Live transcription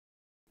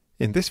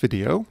In this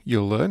video,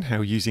 you'll learn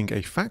how using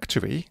a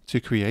factory to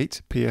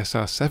create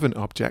PSR7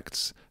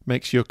 objects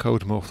makes your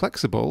code more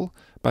flexible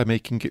by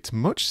making it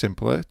much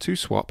simpler to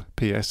swap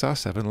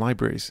PSR7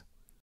 libraries.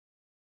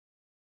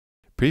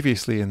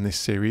 Previously in this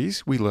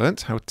series, we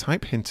learnt how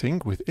type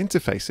hinting with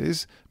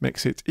interfaces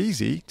makes it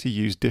easy to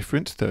use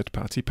different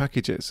third-party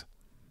packages.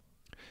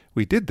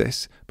 We did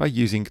this by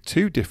using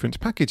two different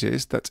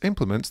packages that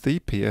implement the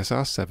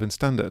PSR7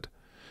 standard,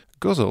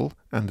 Guzzle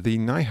and the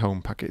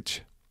nyHome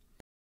package.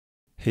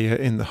 Here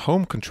in the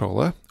Home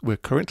controller, we're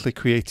currently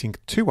creating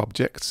two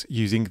objects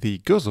using the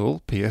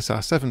Guzzle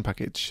PSR7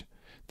 package,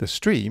 the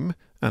stream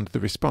and the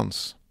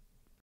response.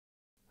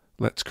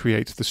 Let's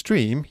create the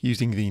stream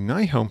using the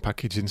nyHome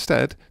package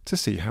instead to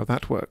see how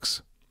that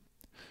works.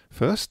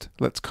 First,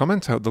 let's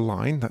comment out the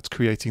line that's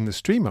creating the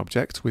stream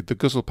object with the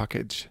Guzzle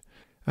package,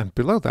 and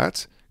below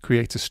that,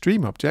 create a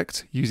stream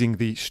object using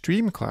the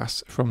stream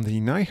class from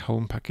the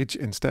nyHome package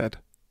instead.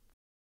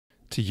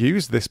 To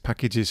use this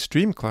package's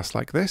stream class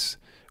like this,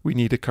 we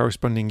need a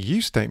corresponding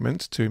use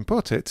statement to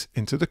import it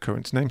into the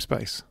current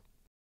namespace.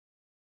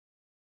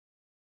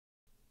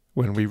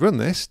 When we run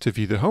this to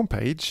view the home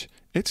page,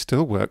 it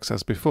still works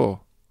as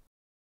before.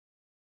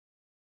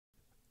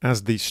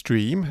 As the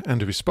stream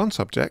and response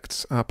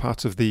objects are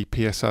part of the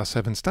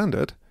PSR7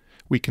 standard,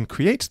 we can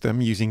create them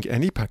using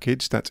any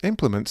package that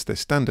implements this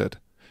standard,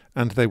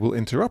 and they will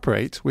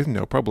interoperate with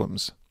no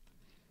problems.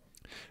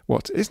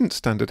 What isn't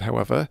standard,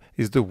 however,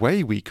 is the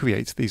way we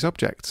create these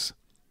objects.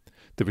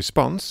 The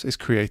response is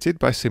created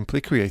by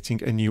simply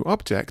creating a new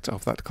object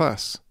of that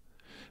class,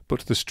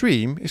 but the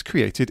stream is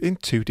created in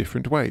two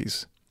different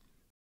ways.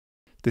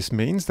 This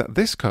means that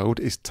this code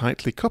is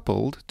tightly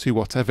coupled to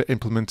whatever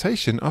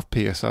implementation of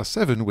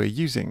PSR7 we're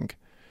using,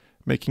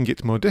 making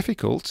it more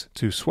difficult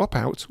to swap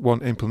out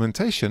one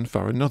implementation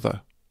for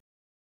another.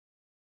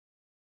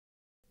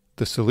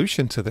 The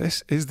solution to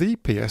this is the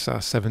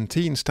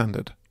PSR17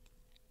 standard.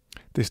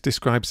 This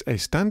describes a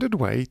standard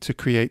way to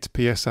create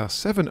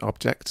PSR7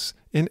 objects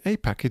in a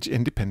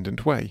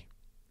package-independent way.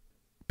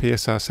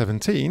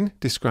 PSR17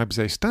 describes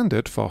a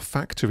standard for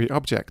factory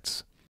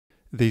objects.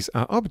 These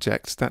are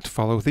objects that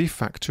follow the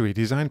factory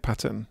design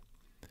pattern.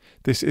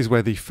 This is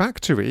where the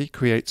factory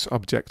creates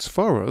objects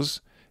for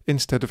us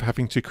instead of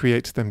having to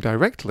create them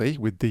directly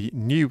with the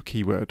new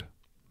keyword.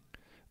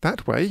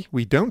 That way,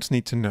 we don't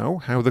need to know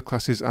how the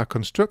classes are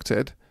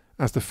constructed,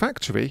 as the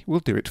factory will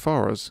do it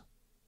for us.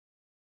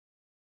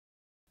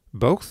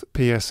 Both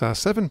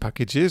PSR7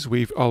 packages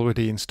we've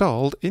already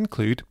installed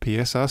include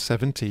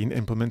PSR17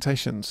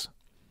 implementations.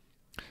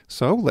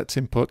 So let's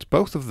input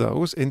both of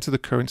those into the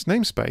current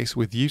namespace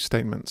with use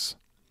statements.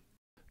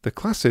 The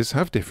classes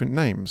have different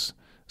names,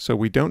 so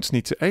we don't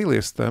need to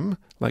alias them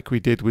like we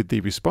did with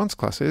the response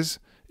classes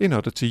in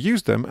order to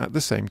use them at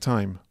the same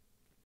time.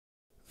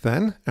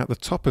 Then, at the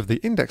top of the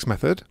index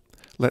method,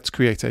 let's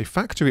create a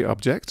factory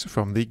object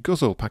from the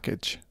Guzzle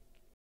package.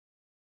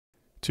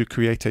 To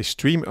create a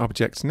stream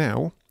object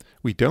now,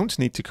 we don't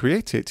need to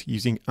create it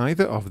using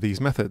either of these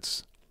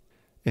methods.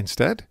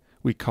 Instead,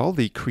 we call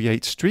the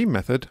createStream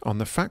method on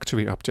the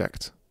factory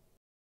object.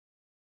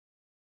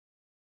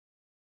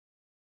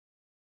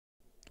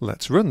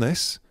 Let's run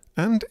this,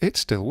 and it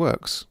still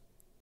works.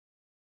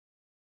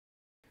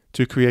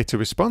 To create a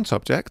response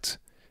object,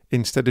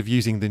 instead of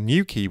using the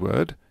new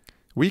keyword,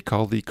 we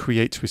call the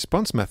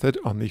createResponse method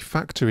on the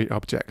factory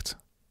object.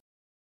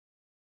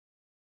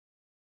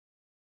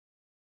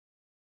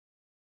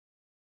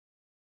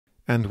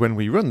 And when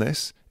we run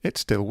this, it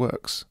still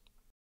works.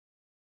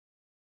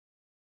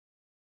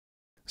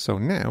 So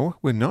now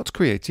we're not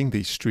creating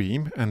the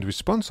stream and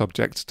response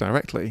objects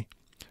directly.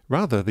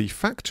 Rather, the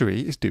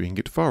factory is doing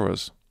it for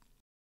us.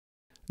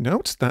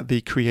 Note that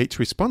the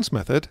createResponse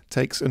method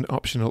takes an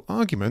optional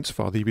argument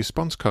for the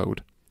response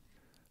code.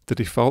 The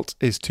default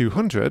is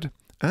 200,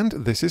 and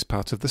this is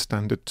part of the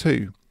standard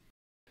too.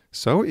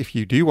 So if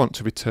you do want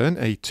to return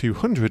a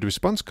 200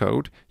 response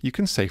code, you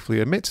can safely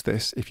omit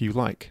this if you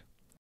like.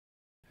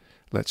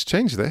 Let's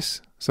change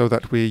this so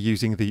that we're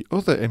using the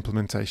other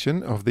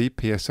implementation of the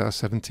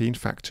PSR17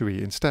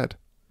 factory instead.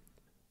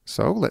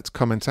 So let's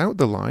comment out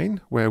the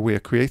line where we're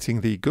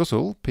creating the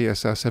Guzzle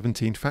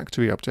PSR17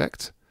 factory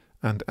object,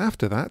 and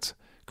after that,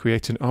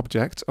 create an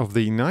object of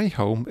the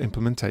nyHome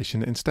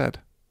implementation instead.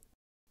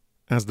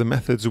 As the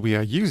methods we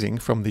are using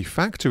from the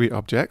factory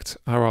object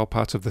are all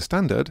part of the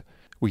standard,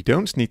 we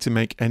don't need to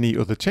make any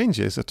other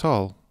changes at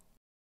all.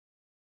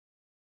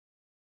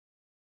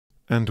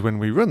 And when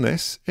we run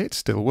this, it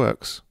still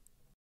works.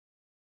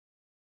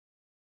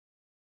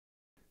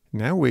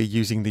 Now we're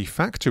using the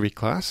factory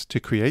class to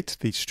create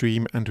the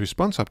stream and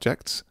response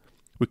objects.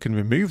 We can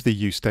remove the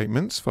use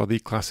statements for the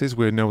classes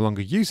we're no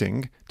longer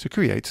using to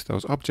create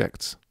those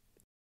objects.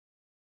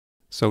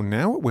 So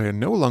now we're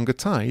no longer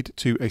tied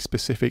to a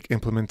specific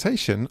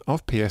implementation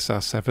of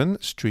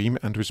PSR7 stream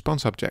and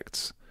response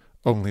objects,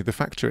 only the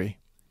factory.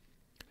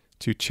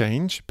 To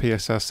change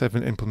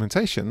PSR7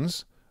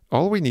 implementations,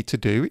 all we need to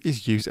do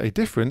is use a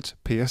different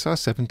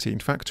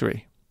PSR17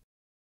 factory.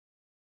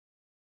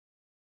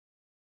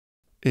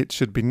 It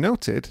should be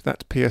noted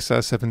that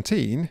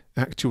PSR17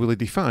 actually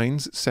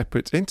defines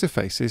separate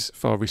interfaces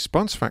for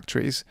response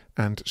factories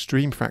and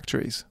stream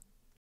factories.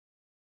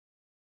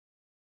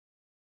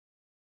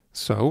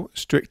 So,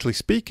 strictly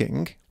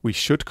speaking, we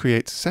should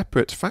create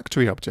separate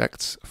factory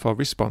objects for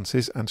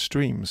responses and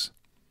streams.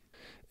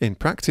 In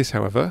practice,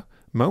 however,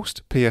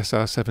 most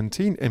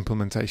PSR17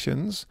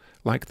 implementations,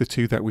 like the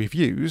two that we've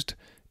used,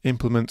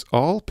 implement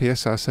all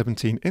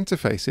PSR17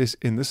 interfaces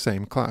in the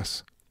same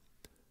class.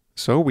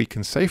 So we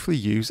can safely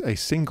use a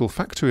single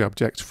factory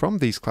object from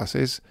these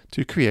classes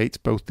to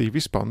create both the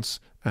response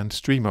and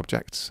stream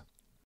objects.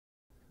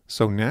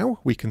 So now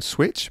we can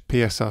switch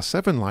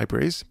PSR7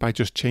 libraries by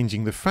just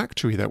changing the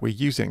factory that we're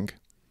using.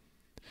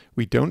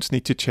 We don't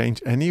need to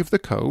change any of the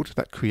code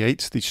that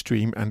creates the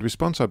stream and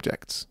response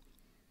objects.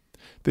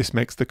 This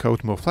makes the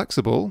code more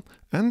flexible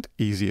and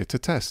easier to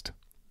test.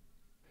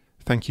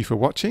 Thank you for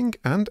watching,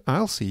 and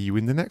I'll see you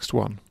in the next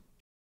one.